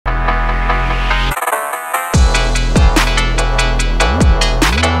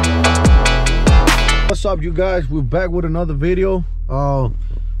What's up, you guys? We're back with another video.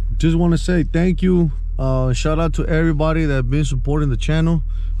 Just want to say thank you. Shout out to everybody that been supporting the channel.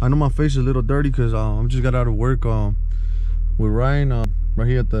 I know my face is a little dirty because I just got out of work with Ryan right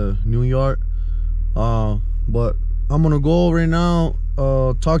here at the New Yard. But I'm gonna go right now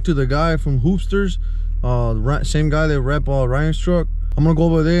talk to the guy from Hoopsters, same guy that wrapped Ryan's truck. I'm gonna go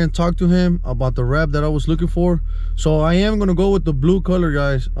over there and talk to him about the wrap that I was looking for. So I am gonna go with the blue color,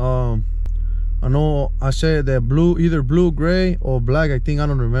 guys. I know I said that blue, either blue, gray, or black. I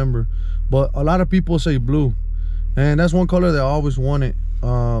don't remember, but a lot of people say blue, and that's one color that I always wanted.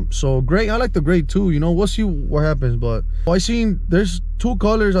 So gray, I like the gray too, you know. We'll see what happens. But I seen there's two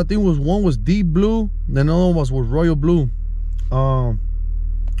colors. I think one was deep blue, then the other one was royal blue.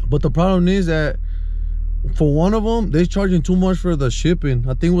 But the problem is that for one of them, they're charging too much for the shipping.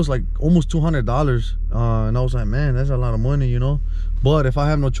 I think it was like almost $200, and I was like, man, that's a lot of money, you know. But if I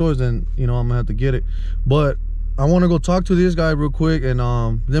have no choice, then you know I'm gonna have to get it. But I want to go talk to this guy real quick, and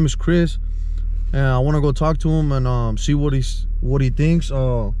his name is Chris, and I want to go talk to him and see what he thinks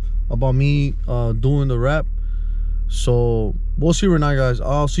about me doing the wrap. So we'll see right now, guys.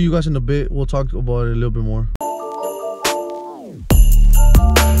 I'll see you guys in a bit. We'll talk about it a little bit more.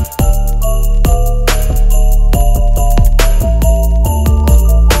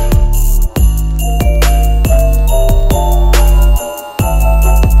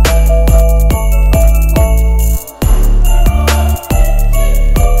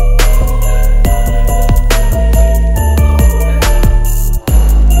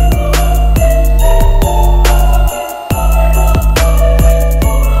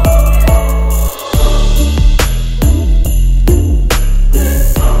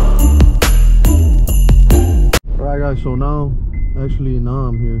 So now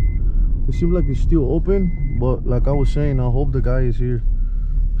I'm here. It seems like it's still open, but like I was saying, I hope the guy is here.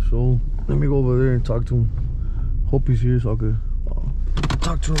 So let me go over there and talk to him. Hope he's here so I could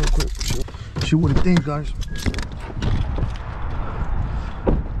talk to him real quick. See what he thinks, guys.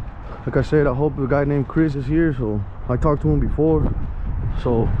 Like I said, I hope the guy named Chris is here. So I talked to him before.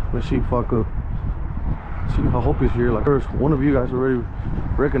 So let's see if I could see. I hope he's here. Like first, one of you guys already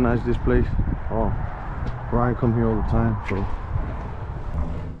recognized this place. Ryan come here all the time, so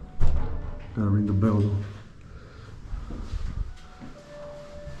gotta ring the bell though.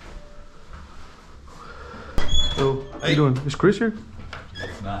 So, how you doing? Is Chris here?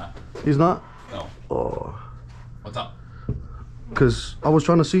 He's not. He's not? No. Oh. What's up? Cause I was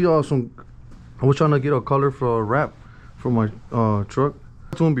trying to see I was trying to get a color for a wrap for my truck. I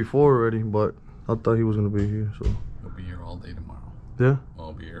talked to him before already, but I thought he was gonna be here, so. He'll be here all day tomorrow. Yeah? Well,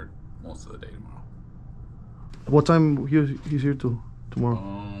 he'll be here most of the day tomorrow. What time he's here till tomorrow?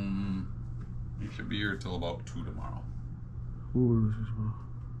 He should be here till about 2 tomorrow. Ooh,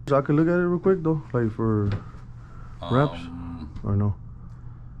 so I could look at it real quick though, like for wraps, or no?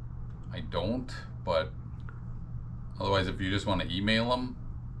 I don't, but otherwise, if you just want to email him,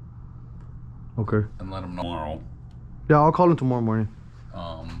 okay, and let him know tomorrow. Yeah, I'll call him tomorrow morning.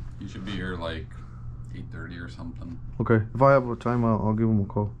 He should be here like 8:30 or something. Okay, if I have a time, I'll give him a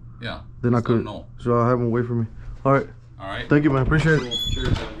call. Yeah. Then I could. So I'll have him wait for me. All right. All right. Thank you, man. Appreciate it.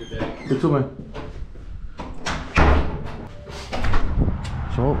 Cheers. Have a good day. You too, man.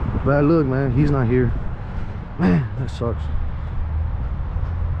 So bad luck, man. He's not here. Man, that sucks.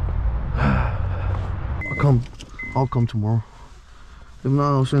 I'll come tomorrow. If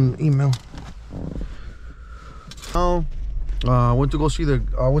not, I'll send an email. Now, I went to go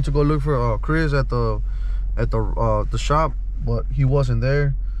look for Chris at the shop, but he wasn't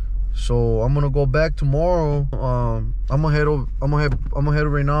there. So I'm gonna go back tomorrow. I'm gonna head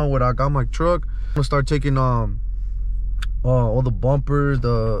right now where I got my truck. I'm gonna start taking all the bumpers,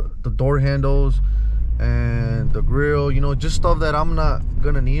 the door handles, and the grill, you know, just stuff that I'm not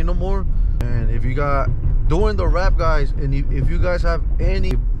gonna need no more. And if you got doing the wrap, guys, and if you guys have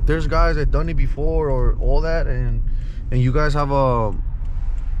any, there's guys that done it before or all that, and you guys have a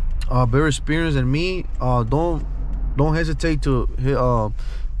better experience than me, don't hesitate to hit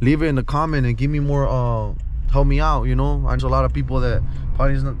leave it in the comment and give me more, help me out, you know. There's a lot of people that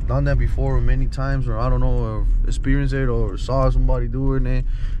probably has done that before many times, or I don't know, or experienced it or saw somebody doing it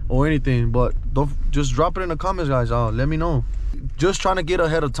or anything. But don't just drop it in the comments, guys. Let me know. Just trying to get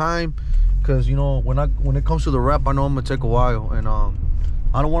ahead of time, because you know when it comes to the wrap, I know I'm gonna take a while, and I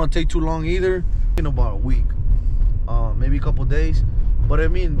don't want to take too long either. In about a week, maybe a couple days. But I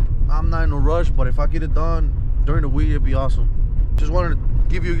mean, I'm not in a rush, but if I get it done during the week, it'd be awesome. Just wanted to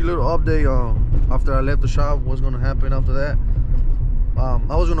give you a little update after I left the shop, what's gonna happen after that.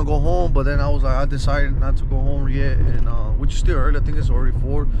 I was gonna go home, but then I decided not to go home yet, and which is still early. I think it's already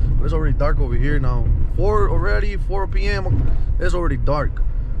 4, but it's already dark over here now. 4 p.m. It's already dark.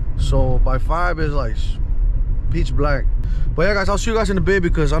 So by 5 it's like pitch black. But yeah, guys, I'll see you guys in a bit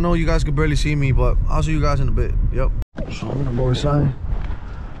because I know you guys can barely see me, but I'll see you guys in a bit. Yep. So I'm gonna go inside.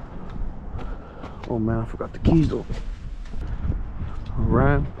 Oh man, I forgot the keys though.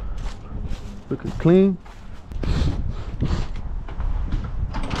 Alright, looking clean.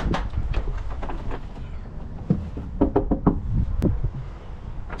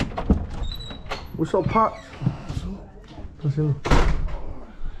 What's up, Pops? ¿Qué haciendo?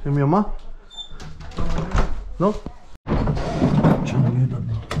 ¿Es mi mamá? No?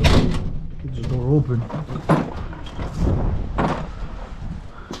 Get the door open.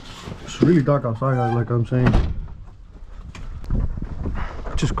 It's really dark outside, guys, like I'm saying.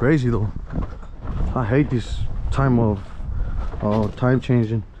 It's just crazy though. I hate this time of time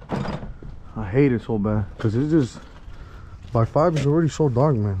changing. I hate it so bad because it's just by 5 it's already so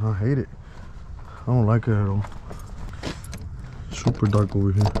dark, man. I hate it. I don't like it at all. Super dark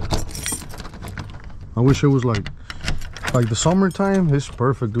over here. I wish it was like the summertime. It's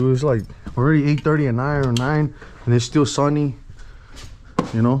perfect, dude. It's like already 8:30 at night or 9 and it's still sunny,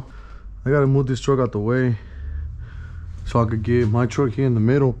 you know. I gotta move this truck out the way so I could get my truck here in the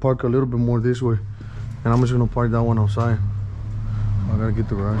middle, park a little bit more this way, and I'm just gonna park that one outside. I gotta get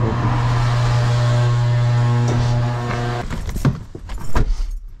the garage open.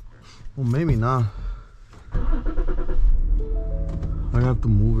 Well, maybe not. I have to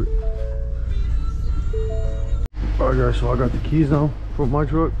move it. Alright guys, so I got the keys now for my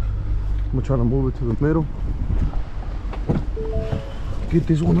truck. I'm gonna try to move it to the middle. Get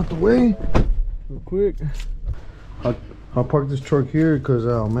this one out the way real quick. I'll park this truck here because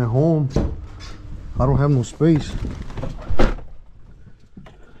I'm at home. I don't have no space.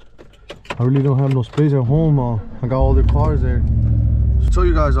 I really don't have no space at home. I got all the cars there. So tell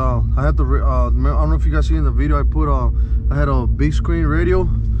you guys, I had to I don't know if you guys see in the video I put I had a big screen radio.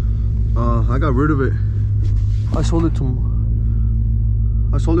 I got rid of it. I sold it to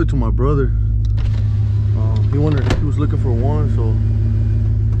my brother. He was looking for one, so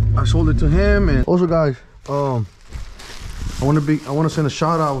I sold it to him. And also, guys, I want to send a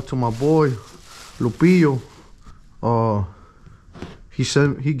shout out to my boy Lupillo.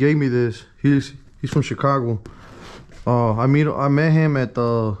 He gave me this. He's from Chicago. I met him at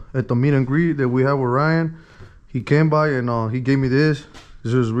the meet and greet that we have with Ryan. He came by and he gave me this.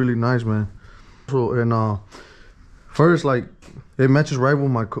 This is really nice, man. So and first, like, it matches right with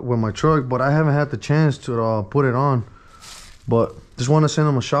my truck, but I haven't had the chance to put it on. But just want to send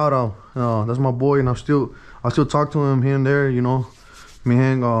him a shout out. That's my boy, and I still talk to him here and there, you know. Me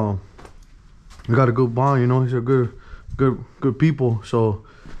and we got a good bond, you know. He's a good people. So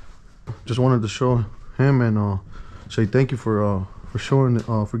just wanted to show him and say thank you for showing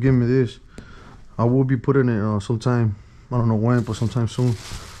for giving me this. I will be putting it sometime. I don't know when, but sometime soon.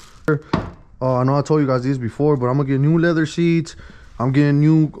 I know I told you guys this before, but I'm gonna get new leather seats. I'm getting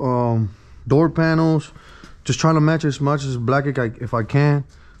new door panels. Just trying to match as much as black if I can,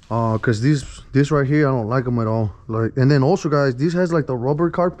 cause this right here I don't like them at all. Like, and then also, guys, this has like the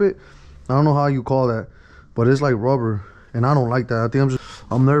rubber carpet. I don't know how you call that, but it's like rubber, and I don't like that. I think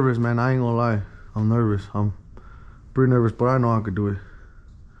I'm nervous, man. I ain't gonna lie, I'm nervous. I'm pretty nervous, but I know I could do it.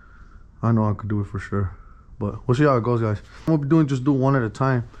 I know I could do it for sure. But we'll see how it goes, guys. I'm gonna be do one at a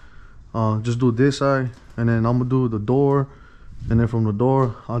time. Just do this side, and then I'm gonna do the door, and then from the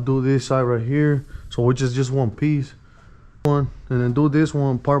door I'll do this side right here, so which is just one piece, and then do this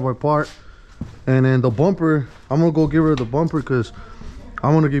one part by part. And then the bumper, I'm gonna go get rid of the bumper because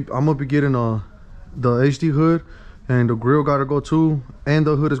I'm gonna be getting the HD hood, and the grill gotta go too, and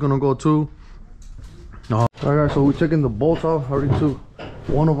the hood is gonna go too. All right, guys, so we're taking the bolts off. I already took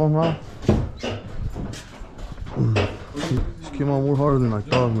one of them out. This came out more harder than I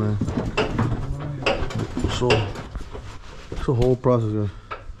thought, man. So it's a whole process, guys.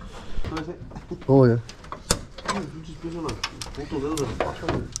 Oh yeah.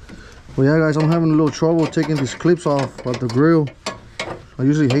 Well, yeah, guys, I'm having a little trouble taking these clips off at the grill. I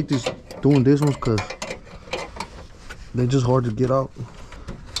usually hate doing this ones because they're just hard to get out.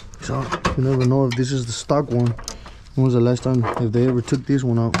 So you never know if this is the stock one. When was the last time if they ever took this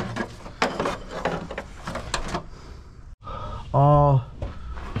one out?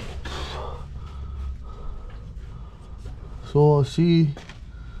 So see,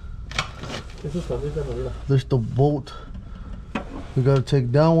 there's the bolt. We gotta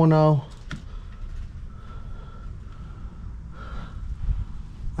take that one out.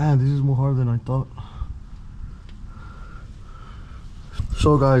 Man, this is more hard than I thought.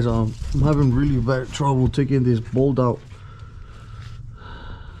 So guys, I'm having really bad trouble taking this bolt out.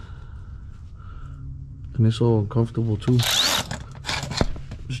 And it's so uncomfortable too.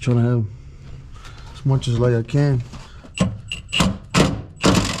 Just trying to have as much as like I can.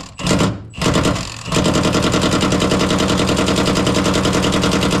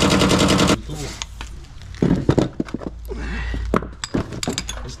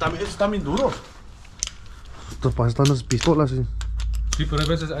 Está bien duro. Están las pistolas, sí. Sí, pero hay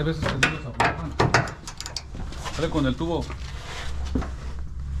veces que no los aflojan. Sale con el tubo.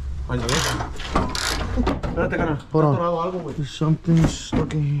 Ay, espérate, cara. Hold on. Atorado algo, güey. There's something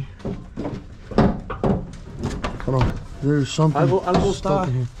stuck in here. Hold on. There's something Algo stuck está.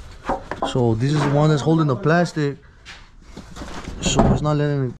 in here. So this is the one that's holding the plastic. So it's not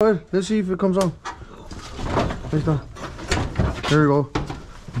letting it. Go ahead. Let's see if it comes on. Ahí está. There we go.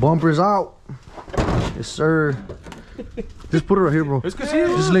 Bumper's out. Yes, sir. Just put it right here, bro. Es que sí.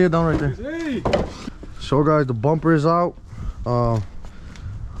 Just lay it down right there. Hey. So guys, the bumper is out. Now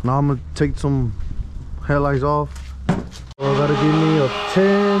I'm gonna take some headlights off. So I gotta give me a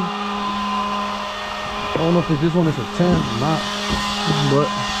 10. I don't know if this one is a 10 or not, but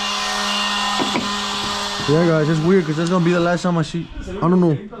yeah guys, it's weird because that's gonna be the last time I see, I don't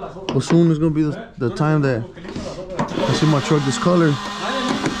know, but soon it's gonna be the time that I see my truck this color.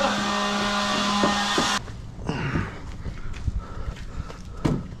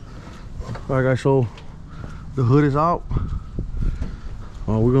 Alright guys, so the hood is out.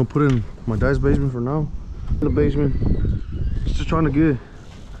 We're gonna put it in my dad's basement for now. In the basement, just trying to get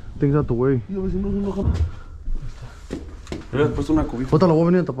things out the way. Ahorita lo voy a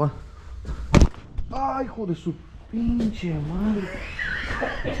venir a tapar. Ay, hijo de su pinche madre.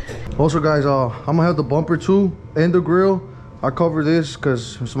 Also guys, I'm gonna have the bumper too and the grill. I cover this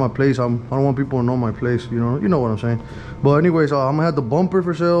because it's my place. I don't want people to know my place, you know what I'm saying. But anyways, I'm gonna have the bumper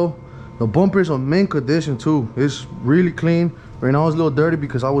for sale. The bumper is on mint condition too. It's really clean. Right now it's a little dirty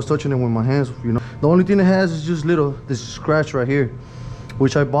because I was touching it with my hands, you know. The only thing it has is just this scratch right here,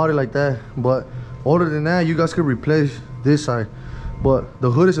 which I bought it like that. But other than that, you guys could replace this side. But the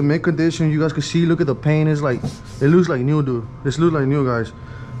hood is in mint condition. You guys can see, look at the paint. It's like, it looks like new, dude. This looks like new, guys.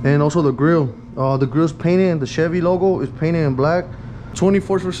 And also the grill. The grill's painted and the Chevy logo is painted in black.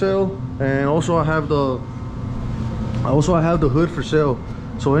 24 for sale. And also I have the hood for sale.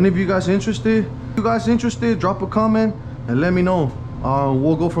 So any of you guys interested, drop a comment and let me know.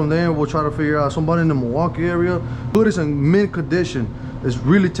 We'll go from there. We'll try to figure out somebody in the Milwaukee area. Hood is in mint condition. It's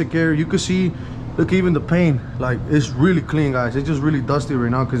really took care. You can see, look, even the paint, like it's really clean, guys. It's just really dusty right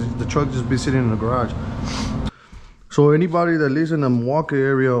now because the truck just been sitting in the garage. So anybody that lives in the Milwaukee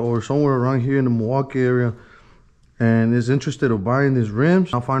area or somewhere around here in the Milwaukee area and is interested in buying these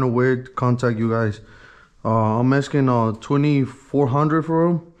rims, I'll find a way to contact you guys. I'm asking $2,400 for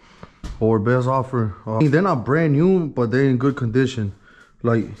them, or best offer. They're not brand new, but they're in good condition.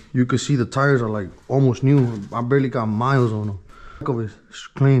 Like you can see the tires are like almost new. I barely got miles on them. It's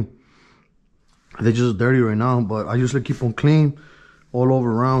clean. They're just dirty right now, but I usually keep them clean all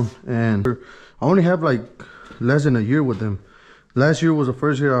over around. And I only have like less than a year with them. Last year was the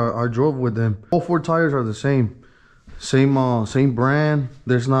first year I drove with them. All 4 tires are the same brand.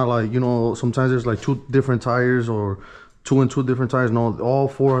 There's not like, you know, sometimes there's like 2 different tires or 2 and 2 different tires. No, all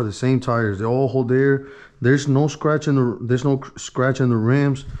 4 are the same tires. They all hold air. There's no scratch in the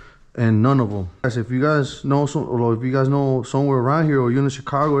rims, and none of them. Guys, if you guys know somewhere around here, or you're in the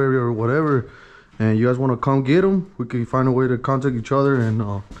Chicago area or whatever, and you guys want to come get them, we can find a way to contact each other, and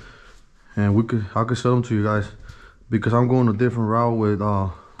I could sell them to you guys, because I'm going a different route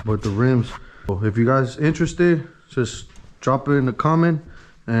with the rims. So if you guys interested, just drop it in the comment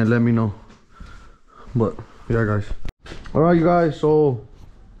and let me know. But yeah guys, all right you guys, so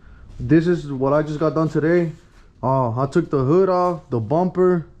this is what I just got done today. I took the hood off, the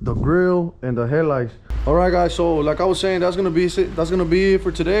bumper, the grill, and the headlights. All right guys, so like I was saying, that's gonna be it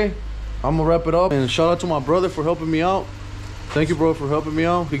for today. I'm gonna wrap it up, and shout out to my brother for helping me out. Thank you, bro, for helping me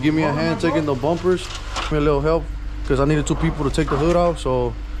out. He gave me a hand taking the bumpers. Give me a little help because I needed 2 people to take the hood out.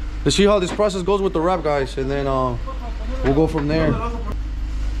 So let's see how this process goes with the wrap, guys, and then we'll go from there.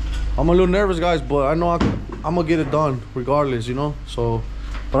 I'm a little nervous, guys, but I know I'm gonna get it done regardless, you know. So,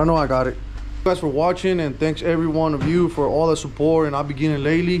 but I know I got it. Thank you guys for watching, and thanks every one of you for all the support and I've been getting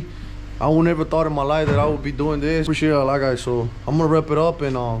lately. I would never thought in my life that I would be doing this. Appreciate it a lot, guys. So I'm gonna wrap it up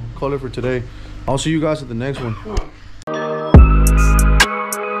and call it for today. I'll see you guys at the next one.